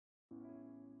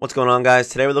What's going on, guys?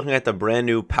 Today we're looking at the brand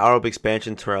new Power Up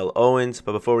expansion Terrell Owens.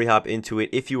 But before we hop into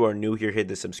it, if you are new here, hit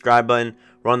the subscribe button.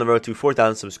 We're on the road to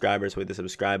 4,000 subscribers. Hit the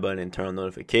subscribe button and turn on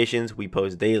notifications. We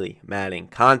post daily Madden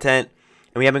content.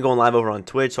 And we have been going live over on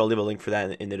Twitch, so I'll leave a link for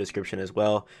that in the description as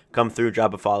well. Come through,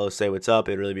 drop a follow, say what's up.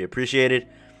 It'd really be appreciated.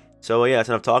 So yeah, that's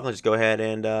enough talking. Let's just go ahead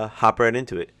and hop right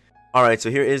into it. Alright,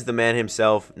 so here is the man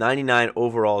himself. 99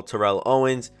 overall Terrell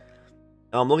Owens.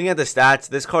 Looking at the stats,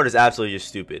 this card is absolutely just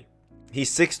stupid. He's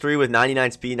 6'3" with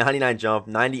 99 speed, 99 jump,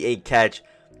 98 catch,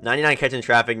 99 catch in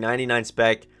traffic, 99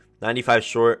 spec, 95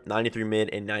 short, 93 mid,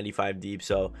 and 95 deep.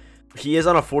 So he is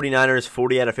on a 49ers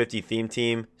 40 out of 50 theme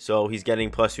team. So he's getting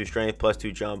 +2 strength,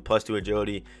 +2 jump, +2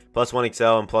 agility, +1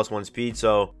 excel, and +1 speed.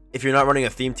 So if you're not running a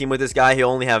theme team with this guy,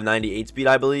 he'll only have 98 speed,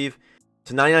 I believe.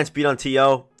 So 99 speed on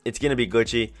TO, it's going to be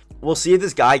glitchy. We'll see if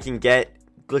this guy can get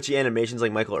glitchy animations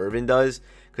like Michael Irvin does.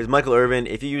 Because Michael Irvin,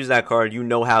 if you use that card, you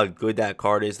know how good that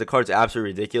card is. The card's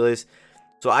absolutely ridiculous.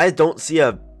 So I don't see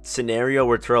a scenario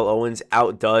where Terrell Owens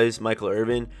outdoes Michael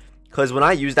Irvin. Because when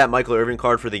I use that Michael Irvin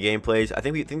card for the gameplays, I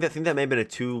think that may have been a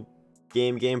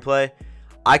 2-game gameplay.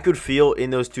 I could feel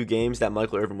in those 2 games that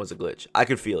Michael Irvin was a glitch. I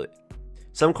could feel it.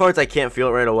 Some cards I can't feel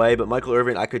it right away, but Michael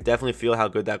Irvin, I could definitely feel how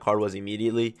good that card was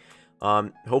immediately.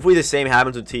 Hopefully the same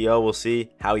happens with T.O. We'll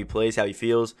see how he plays, how he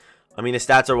feels. I mean, the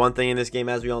stats are one thing in this game,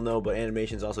 as we all know, but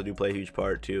animations also do play a huge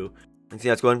part, too. And see,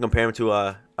 let's go ahead and compare him to,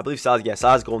 I believe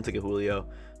Sal's golden ticket Julio.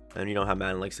 And you know how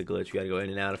Madden likes to glitch. You got to go in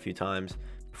and out a few times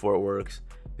before it works.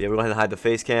 But yeah, we're going to hide the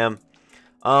face cam.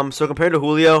 So compared to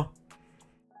Julio,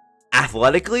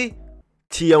 athletically,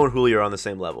 T.O. and Julio are on the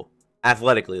same level.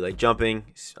 Athletically, like jumping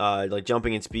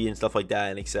and speed and stuff like that,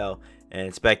 and excel,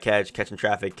 and spec catching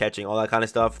traffic, catching, all that kind of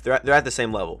stuff. They're at the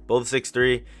same level. Both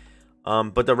 6'3".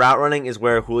 But the route running is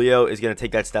where Julio is going to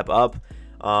take that step up.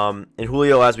 And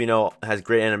Julio, as we know, has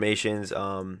great animations,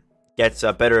 gets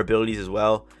better abilities as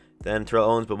well than Terrell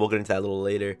Owens, but we'll get into that a little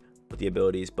later with the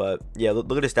abilities. But yeah,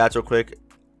 look at his stats real quick.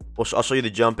 I'll show you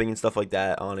the jumping and stuff like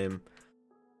that on him.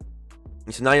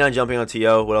 So 99 jumping on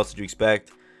TO. What else did you expect?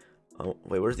 Oh,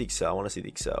 wait, where's the excel? I want to see the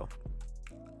excel.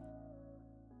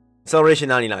 Acceleration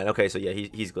 99. Okay, so yeah,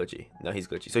 he's glitchy. No, he's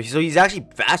glitchy. So he's actually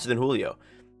faster than Julio.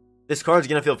 This card's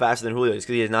going to feel faster than Julio just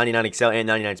because he has 99 excel and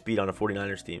 99 speed on a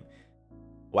 49ers team.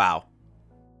 Wow.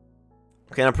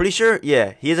 Okay, and I'm pretty sure,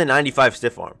 yeah, he has a 95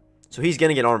 stiff arm. So he's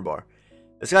going to get armbar.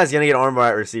 This guy's going to get armbar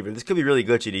at receiver. This could be really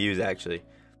glitchy to use, actually.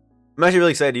 I'm actually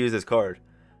really excited to use this card.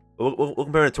 But we'll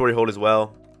compare it to Torrey Holt as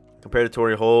well. Compared to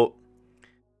Torrey Holt.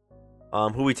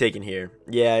 Who we taking here?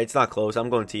 Yeah, it's not close. I'm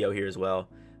going T.O. here as well.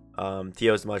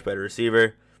 T.O. is a much better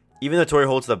receiver. Even though Torrey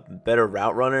Holt's the better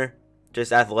route runner,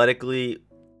 just athletically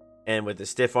and with the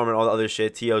stiff arm and all the other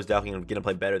shit, T.O. is definitely going to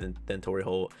play better than Torrey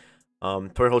Holt.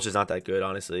 Torrey Holt's just not that good,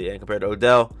 honestly. And compared to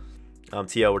Odell,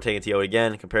 T.O., we're taking T.O.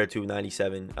 again. Compared to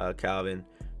 97 Calvin,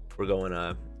 we're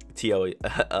going T.O.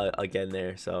 again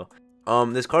there. So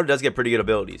this card does get pretty good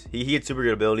abilities. He gets super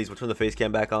good abilities. We'll turn the face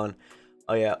cam back on.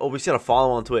 Oh, yeah. Oh, we just got a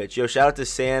follow on Twitch. Yo, shout out to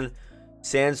San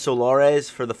Solares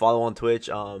for the follow on Twitch.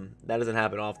 That doesn't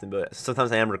happen often, but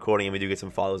sometimes I am recording and we do get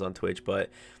some follows on Twitch.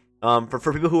 But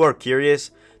for people who are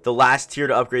curious, the last tier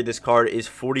to upgrade this card is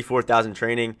 44,000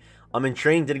 training. And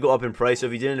training did go up in price, so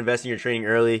if you didn't invest in your training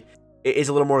early, it is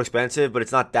a little more expensive, but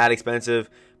it's not that expensive.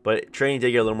 But training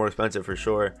did get a little more expensive for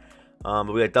sure.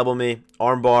 But we got double me,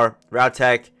 armbar, route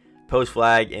tech, post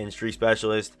flag, and streak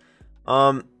specialist.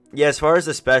 Yeah, as far as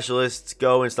the specialists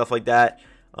go and stuff like that,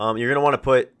 you're gonna want to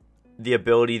put the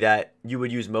ability that you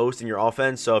would use most in your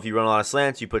offense. So if you run a lot of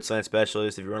slants, you put slant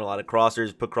specialist. If you run a lot of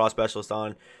crossers, put cross specialist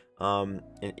on.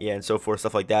 And so forth,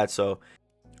 stuff like that. So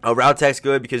route tech's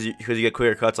good because you get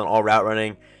quicker cuts on all route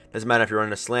running. Doesn't matter if you're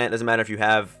running a slant. Doesn't matter if you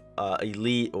have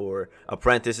elite or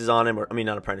apprentices on him, or I mean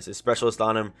not apprentices, specialist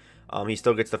on him. He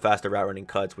still gets the faster route running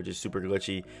cuts, which is super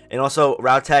glitchy. And also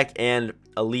route tech and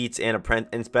elites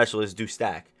and specialists do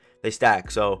stack. They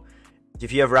stack. So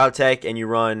if you have route tech and you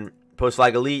run post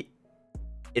flag elite,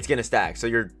 it's gonna stack. So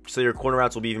your corner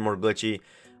routes will be even more glitchy.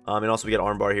 And also we get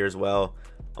armbar here as well.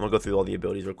 I'm gonna go through all the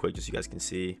abilities real quick just so you guys can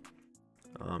see.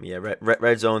 Yeah,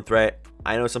 red zone threat.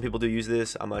 I know some people do use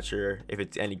this. I'm not sure if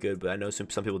it's any good, but I know some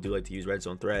people do like to use red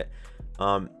zone threat.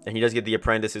 And he does get the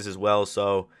apprentices as well.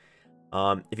 So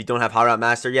if you don't have hot route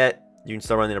master yet, you can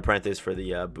start running an apprentice for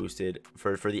the boosted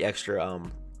for the extra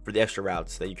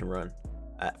routes that you can run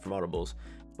from audibles.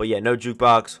 But yeah, no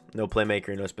jukebox, no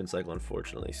playmaker, no spin cycle,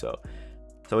 unfortunately. So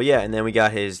yeah, and then we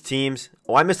got his teams.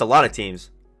 Oh, I missed a lot of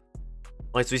teams.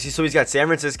 Like, so he's got San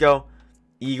Francisco,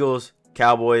 Eagles,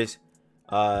 Cowboys,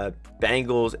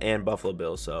 Bengals, and Buffalo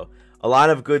Bills. So a lot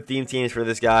of good theme teams for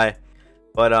this guy.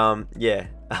 But yeah,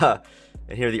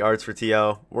 and here are the arts for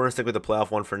TO. We're gonna stick with the playoff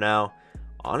one for now.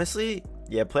 Honestly,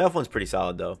 yeah, playoff one's pretty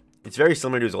solid though. It's very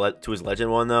similar to his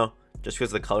legend one though, just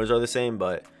because the colors are the same.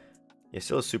 But yeah,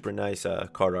 still a super nice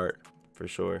card art for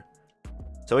sure.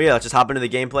 So yeah, let's just hop into the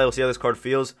gameplay. We'll see how this card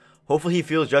feels. Hopefully he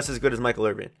feels just as good as Michael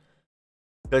Irvin.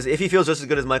 Because if he feels just as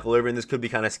good as Michael Irvin, this could be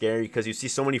kind of scary. Because you see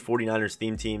so many 49ers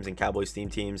theme teams and Cowboys theme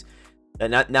teams.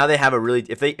 And now they have a really...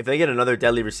 If they get another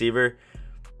deadly receiver...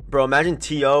 Bro, imagine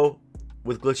T.O.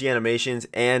 with glitchy animations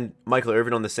and Michael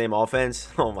Irvin on the same offense.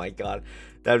 Oh my god.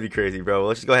 That would be crazy, bro.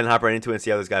 Let's just go ahead and hop right into it and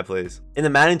see how this guy plays. In the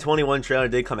Madden 21 trailer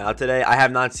did come out today. I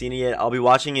have not seen it yet. I'll be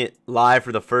watching it live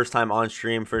for the first time on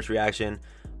stream. First reaction.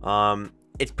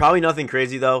 It's probably nothing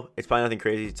crazy though. It's probably nothing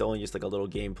crazy. It's only just like a little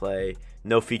gameplay.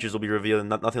 No features will be revealed,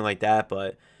 nothing like that.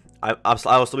 But I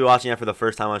will still be watching it for the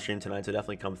first time on stream tonight, so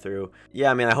definitely come through.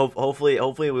 Yeah, I mean, hopefully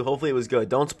it was good.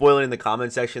 Don't spoil it in the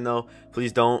comment section though,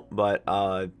 please don't. But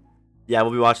yeah,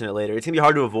 we'll be watching it later. It's gonna be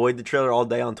hard to avoid the trailer all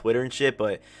day on Twitter and shit,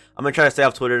 but I'm gonna try to stay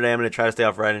off Twitter today. I'm gonna try to stay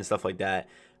off Reddit and stuff like that.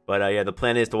 But yeah, the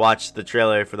plan is to watch the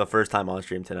trailer for the first time on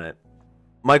stream tonight.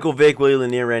 Michael Vick, Willie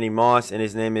Lanier, Randy Moss, and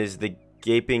his name is the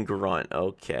Gaping Grunt.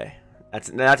 Okay. That's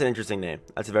an interesting name.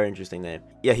 That's a very interesting name.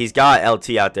 Yeah, he's got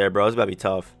LT out there, bro. It's about to be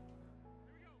tough.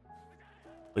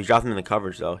 Well, he dropped him in the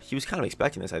coverage, though. He was kind of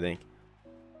expecting this, I think.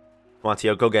 Come on,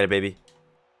 T.O. Go get it, baby.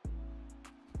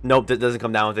 Nope, that doesn't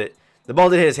come down with it. The ball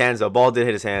did hit his hands, though. Ball did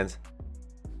hit his hands.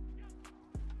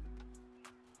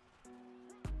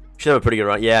 Should have a pretty good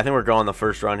run. Yeah, I think we're going the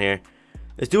first run here.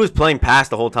 This dude was playing pass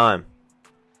the whole time.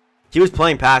 He was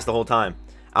playing pass the whole time.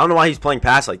 I don't know why he's playing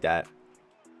pass like that.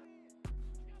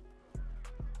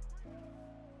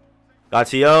 Got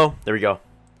T.O. There we go.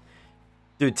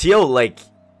 Dude, T.O. like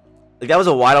that was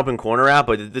a wide open corner route,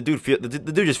 but the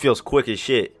dude just feels quick as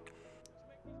shit.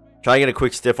 Try to get a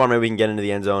quick stiff arm, maybe we can get into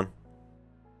the end zone.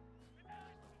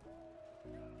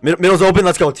 Middle's open.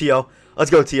 Let's go, T.O.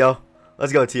 Let's go, T.O.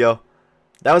 Let's go, T.O.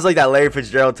 That was like that Larry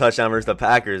Fitzgerald touchdown versus the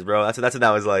Packers, bro. That's what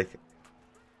that was like.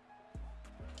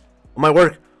 Oh my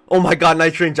word. Oh my god,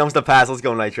 Night Train jumps the pass. Let's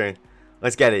go, Night Train.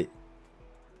 Let's get it.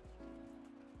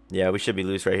 Yeah, we should be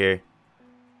loose right here.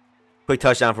 Quick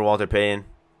touchdown for Walter Payton.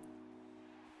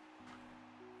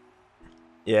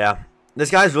 Yeah. This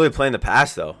guy's really playing the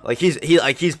pass though. Like he's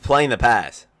playing the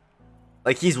pass.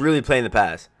 Like he's really playing the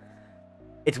pass.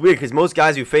 It's weird because most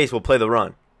guys you face will play the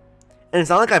run. And it's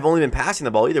not like I've only been passing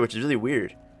the ball either, which is really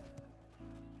weird.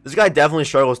 This guy definitely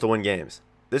struggles to win games.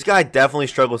 This guy definitely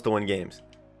struggles to win games.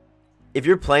 If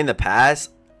you're playing the pass,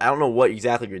 I don't know what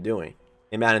exactly you're doing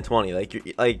in Madden 20.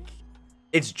 Like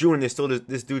it's June and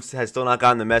this dude has still not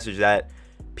gotten the message that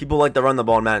people like to run the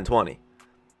ball in Madden 20.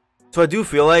 So I do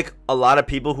feel like a lot of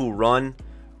people who run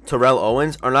Terrell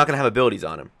Owens are not going to have abilities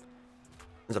on him.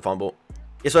 There's a fumble.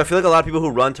 Yeah, so I feel like a lot of people who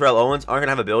run Terrell Owens aren't going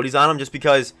to have abilities on him just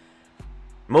because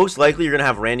most likely you're going to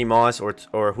have Randy Moss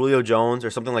or Julio Jones or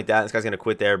something like that. This guy's going to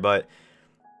quit there. But,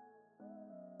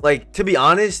 like, to be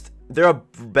honest, there are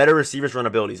better receivers to run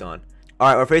abilities on. All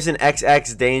right, we're facing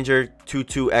XX Danger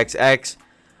 22XX.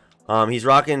 He's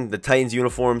rocking the Titans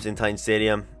uniforms in Titan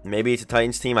Stadium. Maybe it's a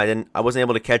Titans team. I wasn't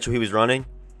able to catch who he was running.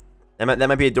 That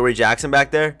might be a Dory Jackson back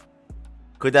there.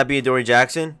 Could that be a Dory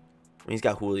Jackson? I mean, he's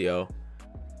got Julio.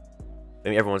 I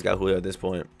mean, everyone's got Julio at this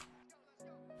point.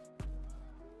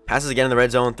 Passes again in the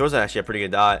red zone. Throws actually a pretty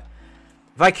good dot.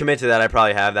 If I commit to that, I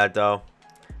probably have that though.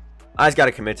 I just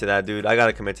gotta commit to that, dude. I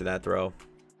gotta commit to that throw.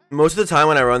 Most of the time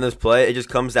when I run this play, it just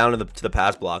comes down to the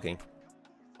pass blocking.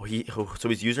 So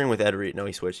he's using with Ed Reed. No,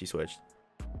 he switched.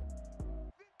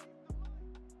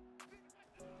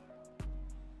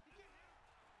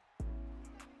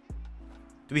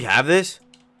 Do we have this?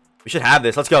 We should have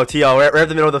this. Let's go, T.O. We're at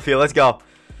the middle of the field. Let's go.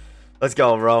 Let's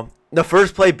go, bro. The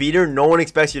first play beater, no one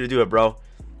expects you to do it, bro.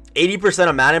 80%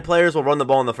 of Madden players will run the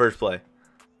ball in the first play.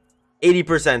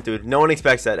 80%, dude. No one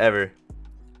expects that ever.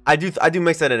 I do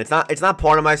mix that in. It's not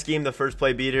part of my scheme, the first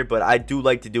play beater, but I do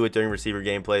like to do it during receiver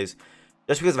gameplays.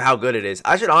 Just because of how good it is.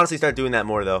 I should honestly start doing that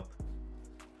more, though.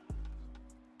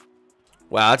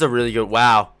 Wow, that's a really good...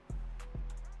 Wow.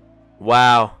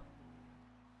 Wow.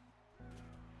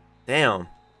 Damn.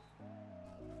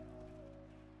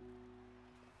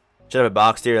 Should have a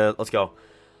box here. Let's go.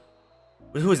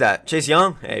 Who is that? Chase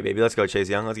Young? Hey, baby. Let's go, Chase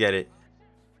Young. Let's get it.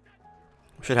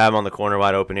 Should have him on the corner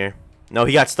wide open here. No,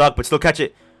 he got stuck, but still catch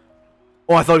it.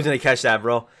 Oh, I thought he was going to catch that,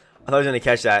 bro. I thought he was going to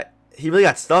catch that. He really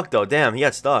got stuck, though. Damn, he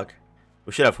got stuck.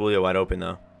 We should have Julio wide open,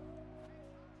 though.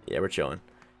 Yeah, we're chilling.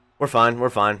 We're fine. We're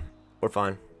fine. We're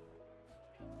fine.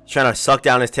 He's trying to suck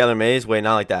down his Taylor Mays. Wait,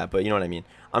 not like that, but you know what I mean.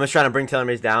 I'm just trying to bring Taylor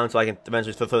Mays down so I can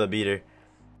eventually throw the beater.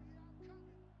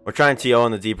 We're trying T.O.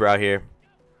 on the deep route here.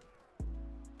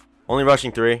 Only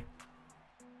rushing 3.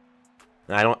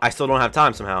 And I still don't have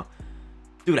time somehow.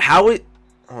 Dude, how it...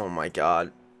 Oh my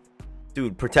god.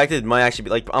 Dude, protected might actually be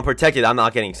like, I'm protected, I'm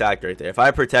not getting sacked right there. If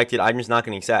I protected, I'm just not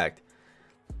getting sacked.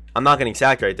 I'm not getting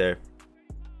sacked right there.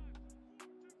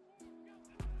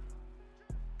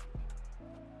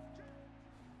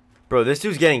 Bro, this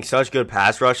dude's getting such good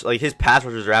pass rush. Like, his pass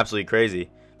rushes are absolutely crazy.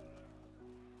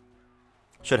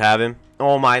 Should have him.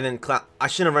 Oh my, then I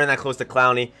shouldn't have ran that close to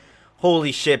Clowney.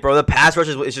 Holy shit, bro. The pass rush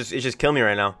is just killing me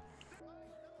right now.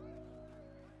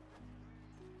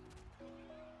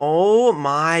 Oh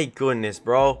my goodness,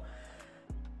 bro.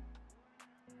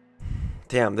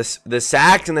 Damn, the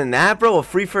sacks and then that, bro, a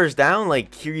free first down.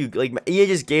 Like, here you, like, EA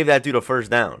just gave that dude a first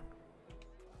down.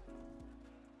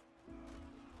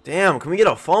 Damn, can we get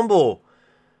a fumble?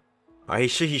 All right,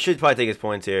 he should probably take his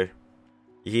points here.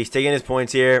 He's taking his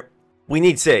points here. We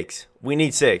need 6. We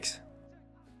need 6.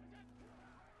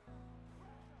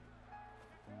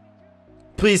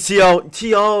 Please,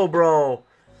 T.O., bro.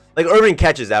 Like, Irvin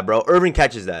catches that, bro. Irvin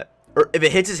catches that. If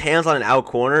it hits his hands on an out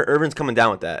corner, Irvin's coming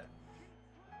down with that.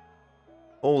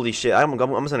 Holy shit. I'm just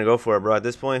going to go for it, bro. At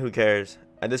this point, who cares?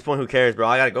 At this point, who cares, bro?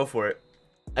 I got to go for it.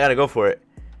 I got to go for it.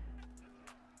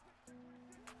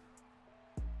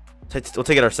 We'll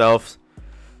take it ourselves.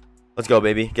 Let's go,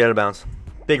 baby. Get out of bounds.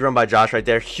 Big run by Josh right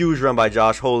there. Huge run by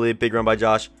Josh. Holy, big run by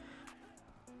Josh.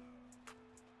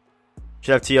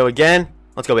 Should have T.O. again.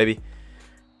 Let's go, baby.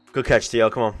 Good catch, T.O.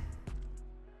 Come on.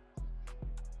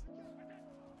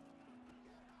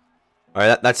 All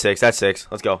right, that's 6. That's 6.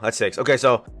 Let's go. That's 6. Okay,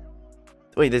 so.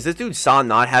 Wait, does this dude Son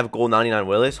not have gold 99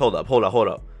 Willis? Hold up, hold up, hold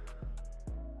up.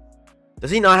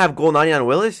 Does he not have gold 99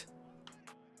 Willis?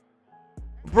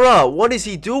 Bruh, what is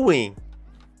he doing?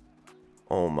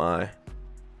 Oh my.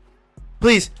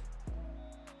 Please.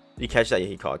 Did he catch that? Yeah,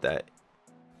 he caught that.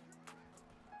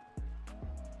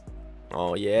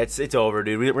 Oh yeah, it's over,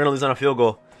 dude. We're gonna lose on a field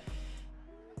goal.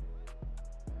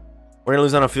 We're gonna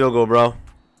lose on a field goal, bro.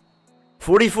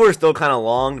 44 is still kind of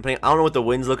long. Depending, I don't know what the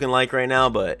wind's looking like right now,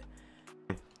 but.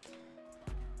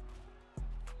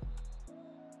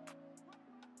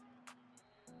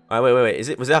 All right,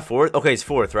 wait. Was that 4th? Okay, it's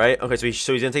 4th, right? Okay, so he's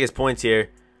gonna take his points here.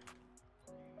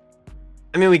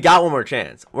 I mean, we got one more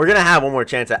chance. We're gonna have one more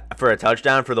chance for a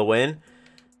touchdown for the win.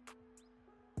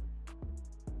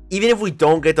 Even if we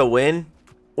don't get the win.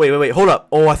 Wait. Hold up.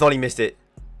 Oh, I thought he missed it.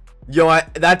 Yo,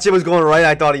 that shit was going right.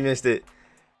 I thought he missed it.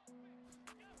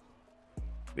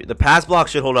 The pass block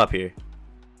should hold up here.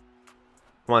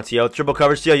 Come on, T.O. Triple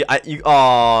coverage, T.O.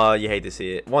 Oh, you hate to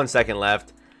see it. 1 second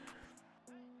left.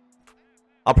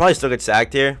 I'll probably still get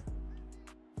sacked here.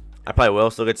 I probably will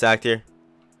still get sacked here.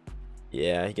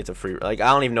 Yeah, he gets a free. Like, I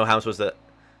don't even know how I'm supposed to.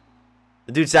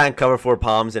 The dude sat in cover 4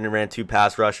 palms and ran 2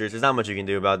 pass rushers. There's not much you can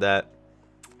do about that.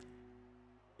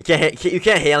 You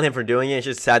can't hate on him for doing it. It's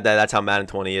just sad that that's how Madden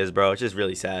 20 is, bro. It's just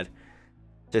really sad.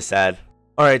 Just sad.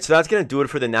 All right, so that's gonna do it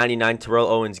for the 99 Terrell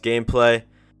Owens gameplay.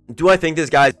 Do I think this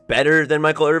guy's better than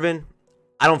Michael Irvin?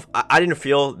 I didn't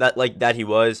feel that he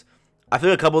was. I feel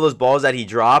like a couple of those balls that he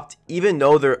dropped, even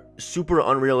though they're super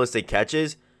unrealistic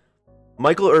catches,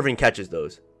 Michael Irvin catches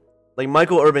those. Like,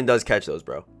 Michael Irvin does catch those,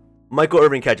 bro. Michael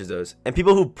Irvin catches those. And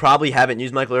people who probably haven't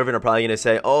used Michael Irvin are probably going to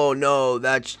say, oh, no,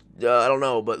 that's, I don't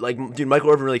know. But, like, dude, Michael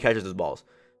Irvin really catches those balls.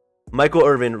 Michael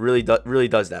Irvin really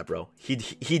does that, bro. He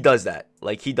does that.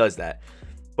 Like, he does that.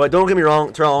 But don't get me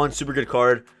wrong, Terrell Owens, super good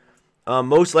card.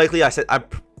 Most likely, I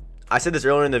said this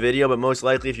earlier in the video, but most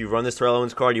likely if you run this Terrell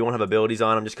Owens card, you won't have abilities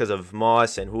on him just because of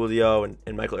Moss and Julio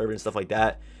and Michael Irvin and stuff like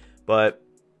that. But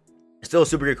still a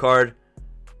super good card.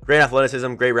 Great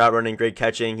athleticism, great route running, great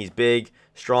catching. He's big,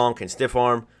 strong, can stiff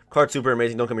arm. Card super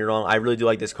amazing, don't get me wrong. I really do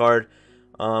like this card.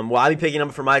 Will I be picking him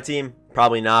for my team?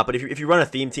 Probably not. But if you run a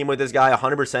theme team with this guy,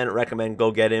 100% recommend go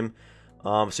get him.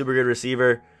 Super good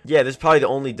receiver. Yeah, this is probably the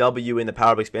only W in the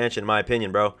Power Up expansion, in my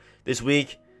opinion, bro. This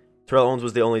week, Terrell Owens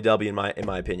was the only W in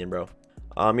my opinion, bro.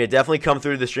 Yeah, definitely come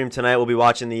through the stream tonight. We'll be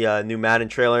watching the new Madden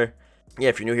trailer. Yeah,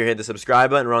 if you're new here, hit the subscribe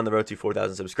button. We're on the road to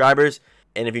 4,000 subscribers.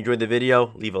 And if you enjoyed the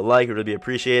video, leave a like. It would really be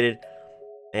appreciated.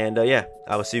 And yeah,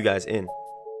 I will see you guys in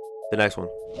the next one.